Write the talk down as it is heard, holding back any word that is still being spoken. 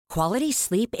Quality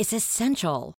sleep is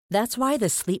essential. That's why the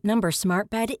Sleep Number Smart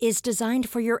Bed is designed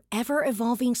for your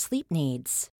ever-evolving sleep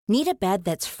needs. Need a bed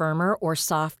that's firmer or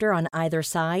softer on either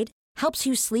side? Helps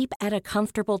you sleep at a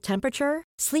comfortable temperature?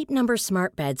 Sleep Number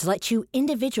Smart Beds let you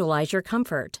individualize your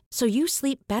comfort, so you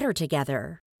sleep better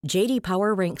together. J.D.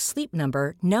 Power ranks Sleep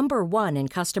Number number 1 in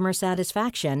customer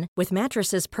satisfaction with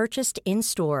mattresses purchased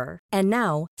in-store. And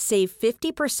now, save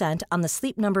 50% on the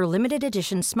Sleep Number Limited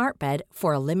Edition Smart Bed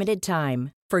for a limited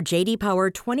time. For J.D. Power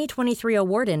 2023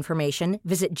 award information,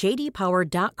 visit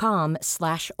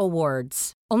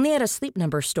jdpower.com/awards. Only at a Sleep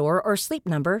Number store or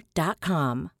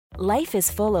sleepnumber.com. Life is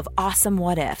full of awesome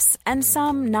what-ifs, and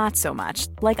some not so much,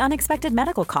 like unexpected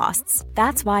medical costs.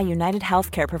 That's why United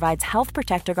Healthcare provides Health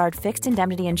Protector Guard fixed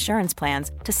indemnity insurance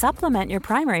plans to supplement your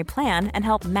primary plan and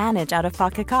help manage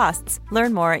out-of-pocket costs.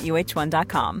 Learn more at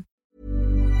uh1.com.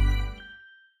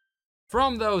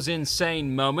 From those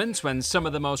insane moments when some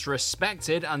of the most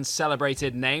respected and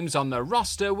celebrated names on the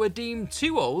roster were deemed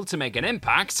too old to make an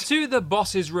impact, to the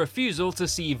boss's refusal to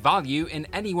see value in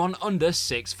anyone under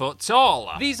 6 foot tall.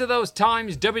 These are those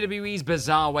times WWE's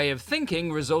bizarre way of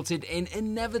thinking resulted in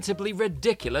inevitably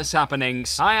ridiculous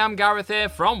happenings. I am Gareth here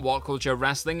from What Culture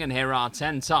Wrestling, and here are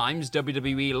 10 times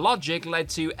WWE logic led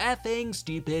to effing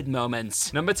stupid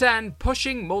moments. Number 10,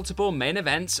 pushing multiple main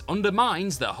events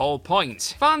undermines the whole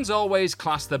point. Fans always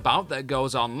class the bout that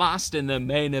goes on last in the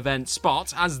main event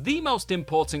spot as the most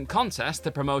important contest the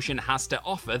promotion has to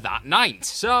offer that night.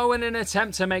 So in an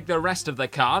attempt to make the rest of the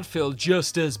card feel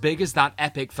just as big as that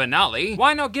epic finale,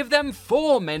 why not give them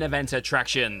 4 main event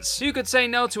attractions? Who could say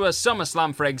no to a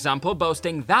SummerSlam, for example,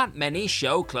 boasting that many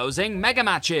show-closing mega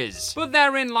matches? But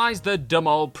therein lies the dumb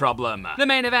old problem. The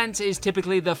main event is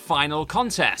typically the final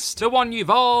contest, the one you've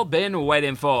all been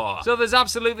waiting for. So there's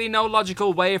absolutely no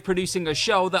logical way of producing a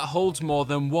show that holds more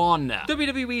than one.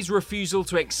 WWE's refusal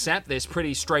to accept this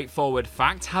pretty straightforward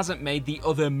fact hasn't made the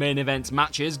other main event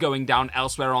matches going down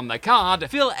elsewhere on the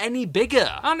card feel any bigger,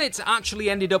 and it's actually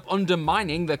ended up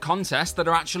undermining the contests that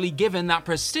are actually given that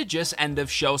prestigious end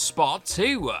of show spot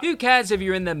too. Who cares if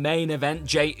you're in the main event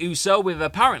Jey Uso? We've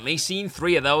apparently seen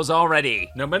 3 of those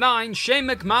already. Number 9, Shane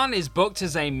McMahon is booked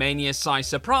as a Mania-sized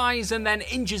surprise and then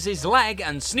injures his leg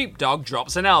and Snoop Dogg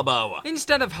drops an elbow.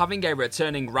 Instead of having a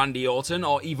returning Randy Orton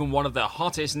or even one of the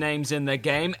hottest names in the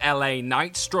game, LA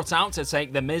Knight, strut out to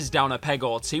take The Miz down a peg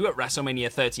or 2 at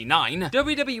WrestleMania 39,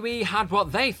 WWE had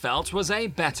what they felt was a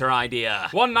better idea.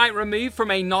 One night removed from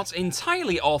a not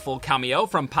entirely awful cameo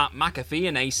from Pat McAfee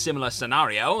in a similar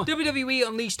scenario, WWE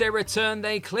unleashed a return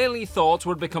they clearly thought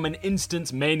would become an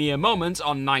instant Mania moment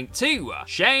on night 2.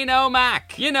 Shane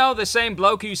O'Mac. You know, the same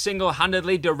bloke who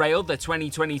single-handedly derailed the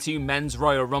 2022 Men's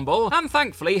Royal Rumble and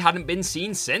thankfully hadn't been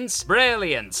seen since.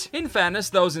 Brilliant. In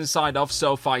fairness, those inside of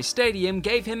SoFi Stadium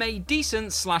gave him a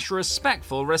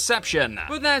decent/respectful reception.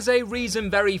 But there's a reason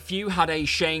very few had a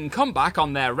Shane comeback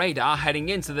on their radar heading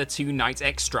into the 2-night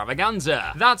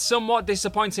extravaganza. That somewhat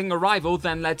disappointing arrival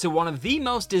then led to one of the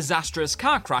most disastrous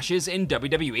car crashes in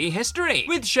WWE history,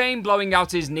 with Shane blowing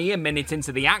out his knee a minute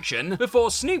into the action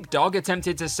before Snoop Dogg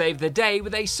attempted to save the day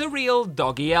with a surreal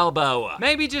doggy elbow.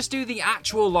 Maybe just do the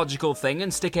actual logical thing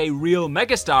and stick a real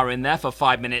megastar in there for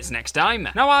 5 minutes next time.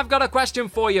 Now I've got a question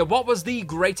for you. What was the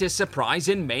greatest surprise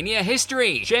in Mania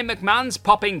history? Shane McMahon's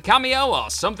popping cameo or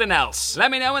something else?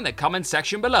 Let me know in the comment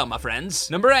section below, my friends.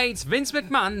 Number 8, Vince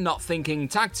McMahon not thinking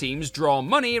tag teams draw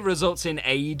money results in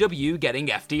AEW getting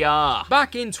FDR.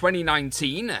 Back in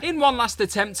 2019, in one last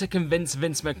attempt to convince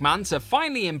Vince McMahon to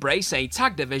finally embrace a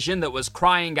tag division that was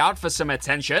crying out for some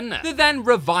attention, the then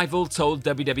Revival told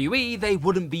WWE they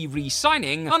wouldn't be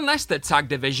re-signing unless the tag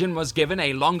division was given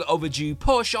a long overdue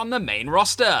push on the main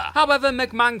roster. However,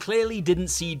 McMahon clearly didn't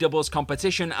see doubles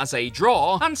competition as a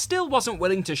draw and still wasn't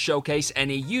willing to showcase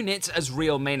any units as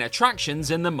real main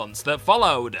attractions in the months that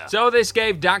followed. So this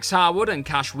gave Dax Harwood and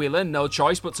Cash Wheeler no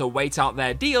choice but to wait out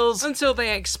their deals until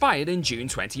they expired in June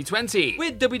 2020,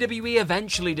 with WWE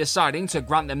eventually deciding to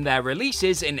grant them their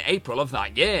releases in April of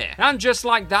that year. And just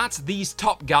like that, these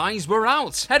top guys were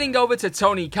out, heading over to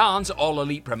Tony Khan's All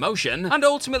Elite promotion and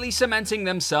ultimately cementing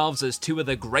themselves as 2 of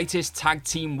the greatest tag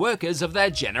team workers of their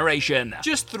generation.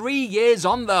 Just 3 years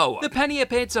on though, the penny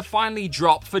appeared to finally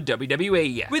drop for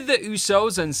WWE, with the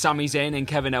Usos and Sami Zayn and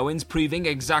Kevin Owens proving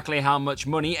exactly how much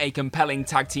money a compelling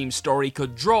tag team story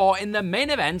could draw in the main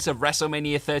event of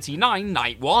WrestleMania 39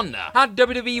 Night 1. Had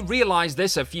WWE realized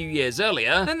this a few years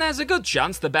earlier, then there's a good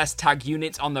chance the best tag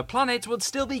unit on the planet would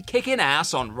still be kicking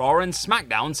ass on Raw and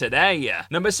SmackDown today.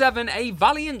 Number 7, a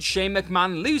valiant Shane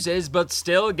McMahon loses but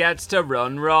still gets to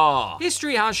run Raw.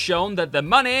 History has shown that the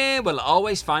money will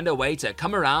always find a way to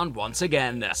come around once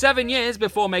again. 7 years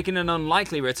before making an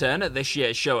unlikely return at this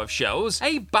year's show of shows,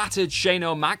 a battered Shane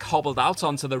O'Mac hobbled out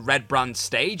onto the Red Brand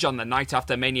stage on the night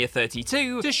after Mania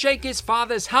 32 to shake his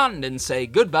father's hand and say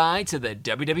goodbye to the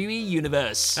WWE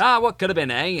Universe. What could have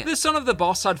been, eh? The son of the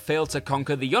boss had failed to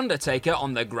conquer The Undertaker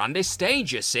on the grandest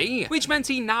stage, you see, which meant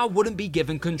he now wouldn't be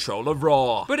given control of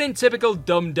Raw. But in typical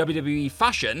dumb WWE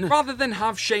fashion, rather than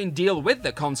have Shane deal with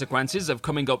the consequences of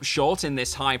coming up short in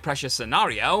this high-pressure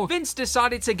scenario, Vince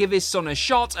decided to give his son a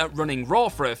shot at running Raw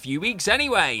for a few weeks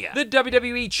anyway. The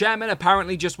WWE chairman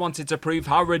apparently just wanted to prove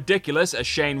how ridiculous a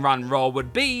Shane ran Raw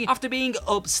would be after being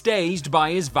upstaged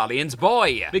by his valiant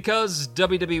boy. Because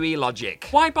WWE logic.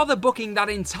 Why bother booking that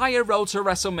entire Road to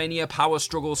WrestleMania power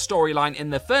struggle storyline in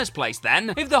the first place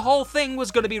then, if the whole thing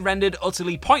was going to be rendered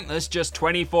utterly pointless just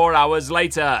 24 hours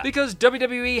later? Because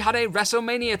WWE had a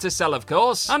WrestleMania to sell, of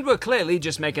course, and were clearly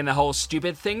just making the whole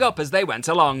stupid thing up as they went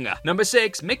along. Number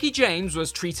 6, Mickie James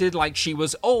was treated like she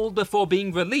was old before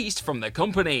being released from the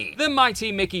company. The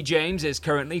mighty Mickie James is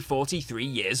currently 43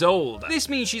 years old. This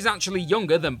means she's actually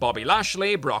younger than Bobby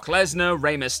Lashley, Brock Lesnar,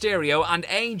 Rey Mysterio, and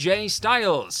AJ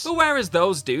Styles. But whereas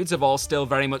those dudes have all still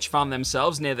very much found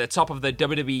themselves near the top of the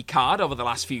WWE card over the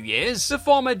last few years, the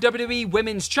former WWE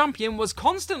Women's Champion was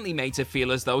constantly made to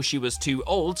feel as though she was too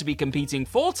old to be competing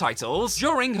for titles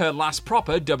during her last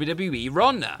proper WWE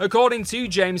run. According to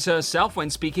James herself when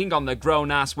speaking on the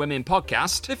Grown Ass Women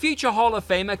podcast, the future Hall of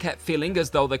Famer kept feeling as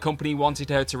though the company wanted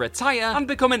her to retire and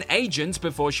become an agent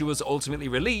before she was ultimately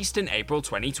released in April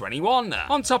 2021.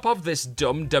 On top of this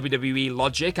dumb WWE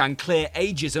logic and clear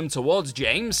ageism towards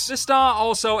James, the star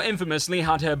also infamously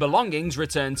had her belongings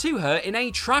returned to her in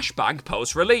a trash bag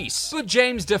post-release. But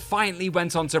James defiantly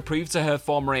went on to prove to her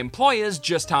former employers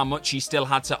just how much she still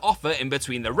had to offer in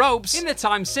between the ropes in the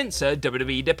time since her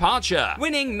WWE departure,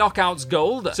 winning Knockouts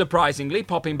Gold, surprisingly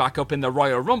popping back up in the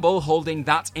Royal Rumble holding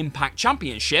that Impact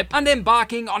Championship, and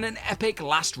embarking on an epic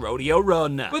last rodeo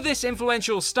run. But this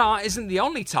influential star isn't the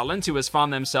only talent who has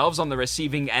found themselves on the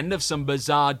receiving end of some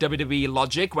bizarre WWE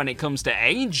logic when it comes to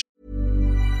age.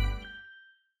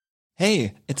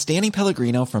 Hey, it's Danny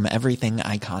Pellegrino from Everything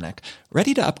Iconic.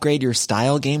 Ready to upgrade your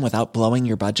style game without blowing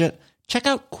your budget? Check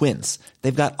out Quince.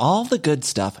 They've got all the good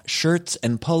stuff, shirts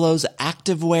and polos,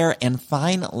 activewear, and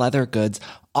fine leather goods,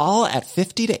 all at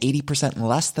 50 to 80%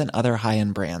 less than other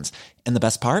high-end brands. And the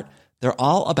best part? They're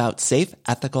all about safe,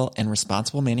 ethical, and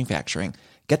responsible manufacturing.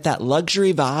 Get that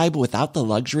luxury vibe without the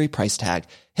luxury price tag.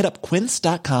 Hit up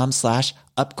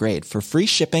quince.com/upgrade for free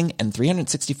shipping and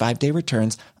 365-day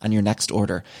returns on your next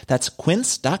order. That's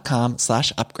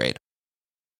quince.com/upgrade.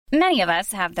 Many of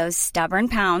us have those stubborn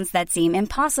pounds that seem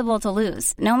impossible to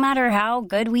lose, no matter how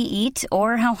good we eat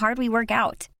or how hard we work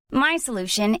out. My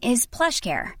solution is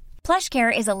PlushCare.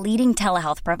 PlushCare is a leading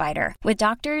telehealth provider with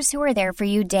doctors who are there for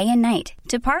you day and night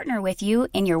to partner with you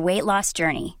in your weight loss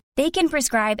journey. They can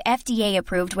prescribe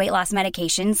FDA-approved weight loss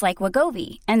medications like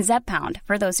Wegovy and Zepbound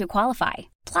for those who qualify.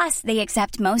 Plus, they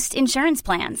accept most insurance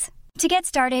plans. To get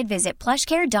started, visit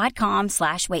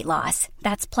plushcare.com/weightloss.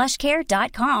 That's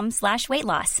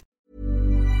plushcare.com/weightloss.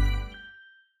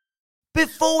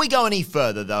 Before we go any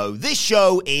further, though, this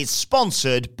show is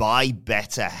sponsored by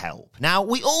BetterHelp. Now,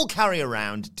 we all carry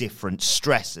around different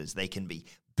stressors. They can be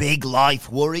big life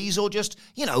worries or just,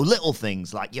 little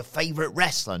things like your favorite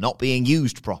wrestler not being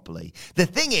used properly. The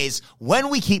thing is, when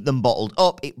we keep them bottled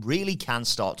up, it really can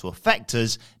start to affect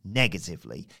us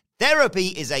negatively. Therapy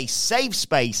is a safe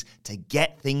space to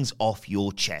get things off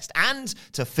your chest and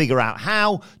to figure out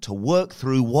how to work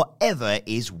through whatever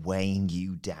is weighing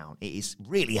you down. It is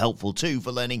really helpful too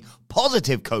for learning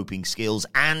positive coping skills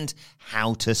and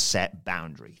how to set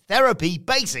boundaries. Therapy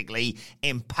basically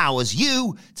empowers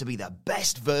you to be the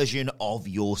best version of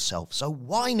yourself. So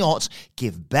why not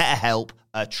give BetterHelp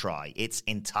a try? It's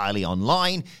entirely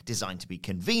online, designed to be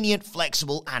convenient,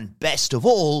 flexible, and best of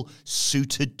all,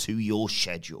 suited to your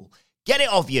schedule. Get it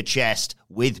off your chest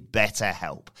with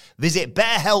BetterHelp. Visit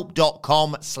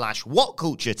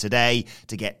betterhelp.com/whatculture today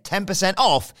to get 10%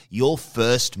 off your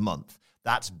first month.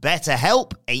 That's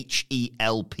BetterHelp,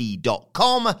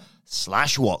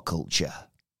 HELP.com/whatculture.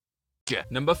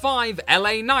 Number 5,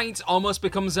 LA Knight almost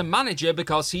becomes a manager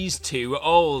because he's too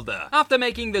old. After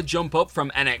making the jump up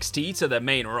from NXT to the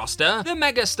main roster, the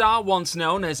megastar once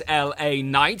known as LA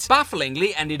Knight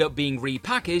bafflingly ended up being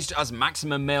repackaged as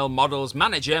Maximum Male Models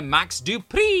manager Max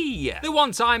Dupree. The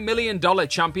one-time $1 million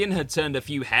champion had turned a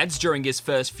few heads during his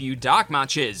first few dark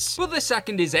matches, but the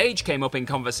second his age came up in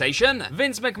conversation,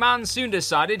 Vince McMahon soon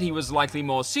decided he was likely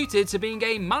more suited to being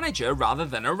a manager rather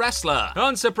than a wrestler.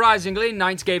 Unsurprisingly,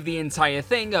 Knight gave the entire entire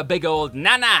thing a big old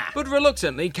nana, but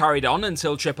reluctantly carried on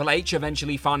until Triple H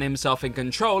eventually found himself in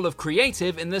control of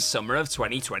creative in the summer of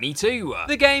 2022.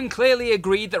 The game clearly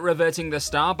agreed that reverting the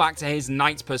star back to his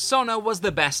knight persona was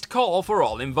the best call for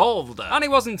all involved, and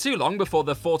it wasn't too long before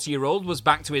the 40-year-old was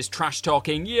back to his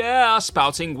trash-talking,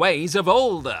 spouting ways of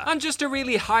old. And just to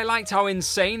really highlight how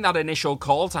insane that initial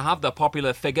call to have the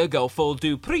popular figure go full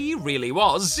Dupree really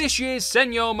was, this year's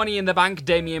Senor Money in the Bank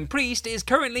Damian Priest is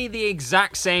currently the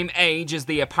exact same age as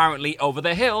the apparently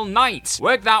over-the-hill knight.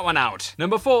 Work that one out.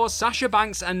 Number 4, Sasha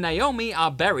Banks and Naomi are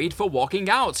buried for walking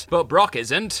out, but Brock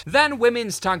isn't. Then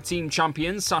women's tag team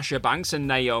champions Sasha Banks and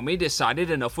Naomi decided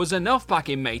enough was enough back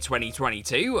in May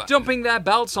 2022, dumping their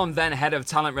belts on then head of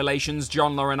talent relations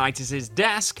John Laurinaitis'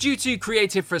 desk due to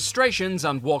creative frustrations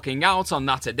and walking out on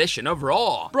that edition of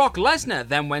Raw. Brock Lesnar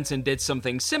then went and did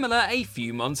something similar a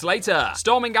few months later,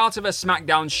 storming out of a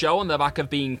SmackDown show on the back of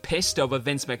being pissed over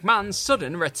Vince McMahon's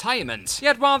sudden retirement.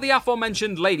 Yet while the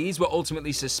aforementioned ladies were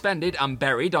ultimately suspended and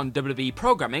buried on WWE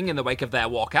programming in the wake of their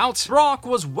walkout, Brock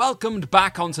was welcomed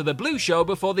back onto the Blue Show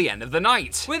before the end of the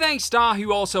night, with a star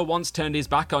who also once turned his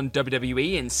back on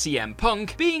WWE in CM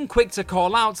Punk being quick to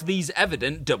call out these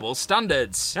evident double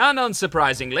standards. And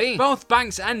unsurprisingly, both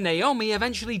Banks and Naomi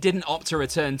eventually didn't opt to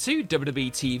return to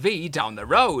WWE TV down the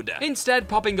road, instead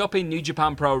popping up in New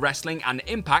Japan Pro Wrestling and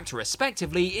Impact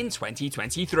respectively in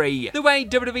 2023. The way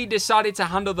WWE decided to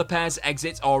handle the pair's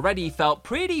exits already felt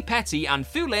pretty petty and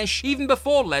foolish even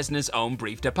before Lesnar's own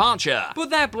brief departure, but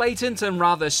their blatant and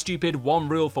rather stupid one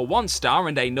rule for one star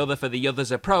and another for the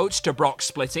other's approach to Brock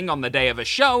splitting on the day of a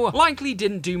show likely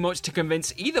didn't do much to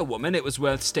convince either woman it was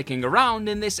worth sticking around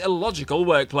in this illogical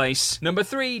workplace. Number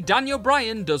 3, Daniel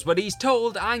Bryan does what he's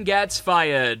told and gets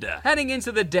fired. Heading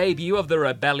into the debut of the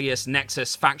rebellious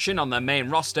Nexus faction on the main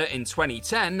roster in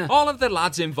 2010, all of the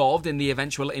lads involved in the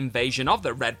eventual invasion of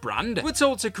the Red Brand were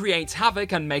told to create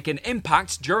havoc and make an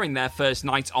impact during their first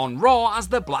night on Raw as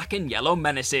the Black and Yellow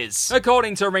Menaces.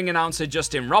 According to ring announcer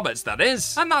Justin Roberts, that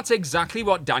is, and that's exactly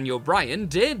what Daniel Bryan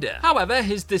did. However,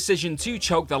 his decision to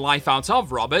choke the life out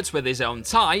of Roberts with his own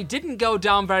tie didn't go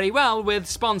down very well with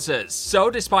sponsors. So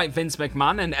despite Vince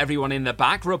McMahon and everyone in the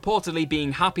back reportedly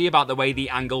being happy about the way the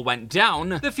angle went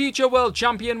down, the future world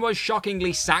champion was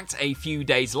shockingly sacked a few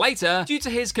days later due to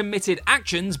his committed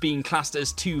actions being classed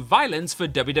as too violent for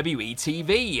WWE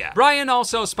TV. Bryan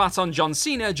also spat on John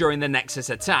Cena during the Nexus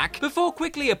attack before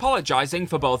quickly apologizing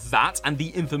for both that and the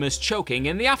infamous choking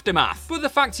in the aftermath. But the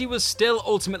fact he was still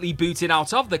ultimately booted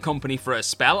out of the company for a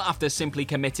spell after simply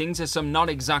committing to some not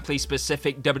exactly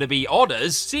specific WWE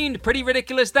orders seemed pretty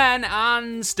ridiculous then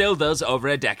and still does over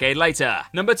a decade later.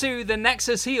 Number 2, the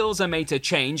Nexus heels are made to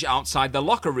change outside the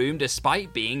locker room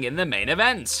despite being in the main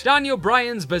event. Daniel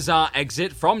Bryan's bizarre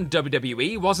exit from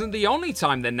WWE wasn't the only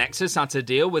time the Nexus had to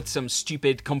deal with some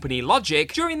stupid company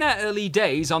logic during their early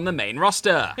days on the main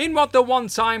roster. In what the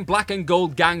one-time Black and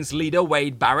Gold Gang's leader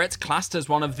Wade Barrett classed as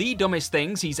one of the dumbest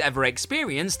things he's ever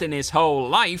experienced in his whole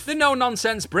life, the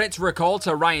no-nonsense Brit recalled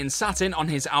to Ryan Satin on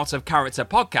his Out of Character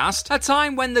podcast a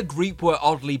time when the group were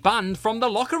oddly banned from the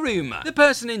locker room. The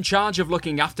person in charge of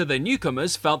looking after the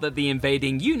newcomers felt that the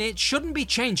invading unit shouldn't be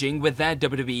changing with their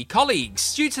WWE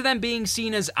colleagues, due to them being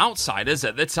seen as outsiders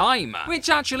at the time, which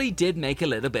actually did make a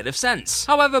little bit of sense.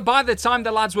 However, by the time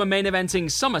the lads were main eventing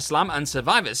SummerSlam and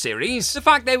Survivor Series, the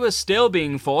fact they were still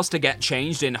being forced to get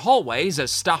changed in hallways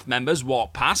as staff members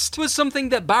walked past was something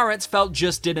that Barrett felt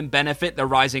just didn't benefit the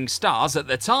rising stars at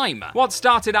the time. What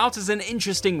started out as an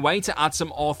interesting way to add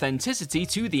some authenticity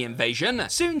to the invasion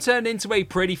soon turned into a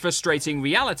pretty frustrating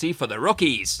reality for the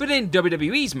rookies. But in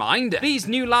WWE's mind, these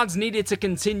new lads needed to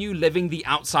continue living the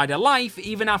outsider life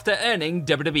even after earning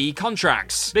WWE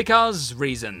contracts, because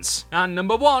reasons. And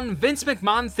number 1, Vince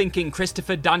McMahon thinking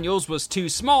Christopher Daniels was too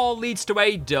small leads to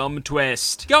a dumb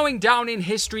twist. Going down in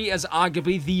history as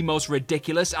arguably the most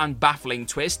ridiculous and baffling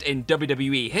twist in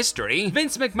WWE history,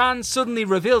 Vince McMahon suddenly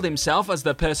revealed himself as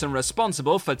the person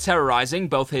responsible for terrorizing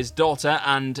both his daughter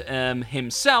and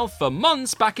himself for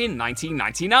months back in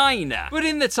 1999. But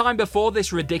in the time before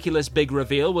this ridiculous big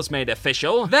reveal was made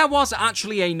official, there was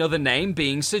actually another name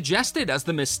being suggested as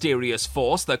the mysterious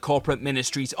force the corporate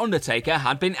ministry's Undertaker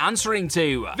had been answering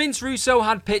to. Vince Russo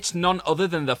had pitched none other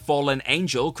than the fallen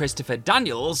angel Christopher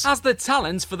Daniels as the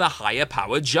talent for the higher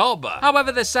power job.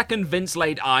 However, the second Vince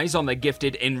laid eyes on the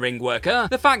gifted in-ring worker,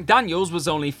 the fact Daniels was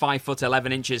only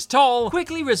 5'11" tall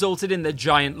quickly resulted in the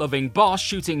giant loving boss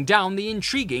shooting down the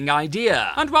intriguing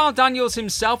idea. And while Daniels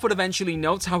himself would eventually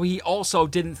note how he also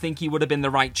didn't think he would have been the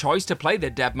right choice to play the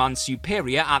dead man's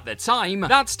superior at the time,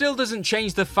 that still doesn't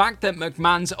change the fact that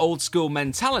McMahon's old school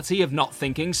mentality of not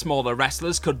thinking smaller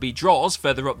wrestlers could be draws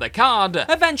further up the card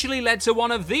eventually actually led to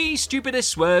one of the stupidest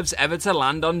swerves ever to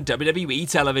land on WWE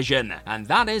television. And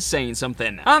that is saying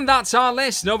something. And that's our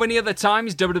list. Know of any other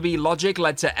times WWE logic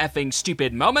led to effing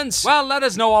stupid moments? Well, let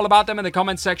us know all about them in the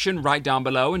comment section right down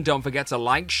below, and don't forget to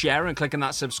like, share, and click on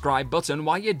that subscribe button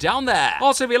while you're down there.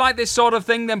 Also, if you like this sort of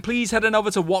thing, then please head on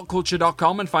over to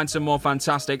whatculture.com and find some more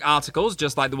fantastic articles,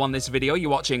 just like the one this video you're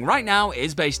watching right now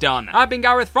is based on. I've been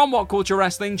Gareth from What Culture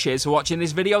Wrestling. Cheers for watching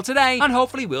this video today, and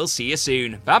hopefully we'll see you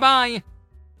soon. Bye-bye!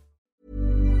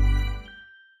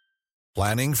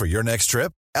 Planning for your next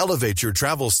trip? Elevate your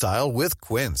travel style with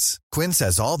Quince. Quince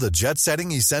has all the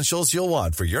jet-setting essentials you'll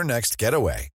want for your next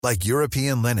getaway, like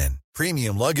European linen,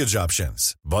 premium luggage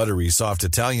options, buttery soft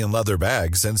Italian leather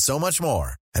bags, and so much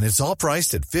more. And it's all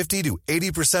priced at 50 to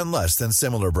 80% less than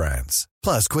similar brands.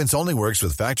 Plus, Quince only works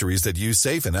with factories that use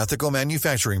safe and ethical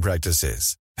manufacturing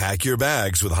practices. Pack your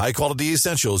bags with high-quality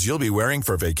essentials you'll be wearing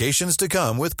for vacations to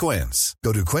come with Quince.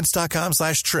 Go to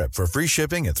quince.com/trip for free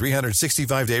shipping and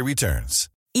 365-day returns.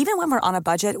 Even when we're on a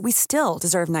budget, we still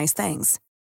deserve nice things.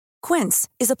 Quince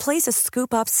is a place to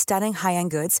scoop up stunning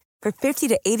high-end goods for 50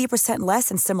 to 80% less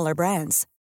than similar brands.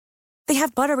 They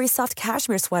have buttery soft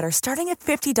cashmere sweaters starting at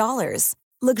 $50,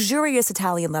 luxurious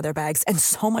Italian leather bags, and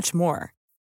so much more.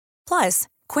 Plus,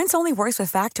 Quince only works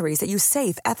with factories that use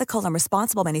safe, ethical, and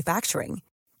responsible manufacturing.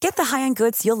 Get the high-end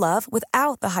goods you'll love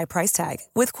without the high price tag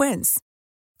with Quince.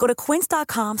 Go to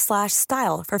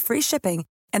quince.com/style for free shipping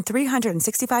and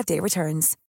 365-day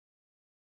returns.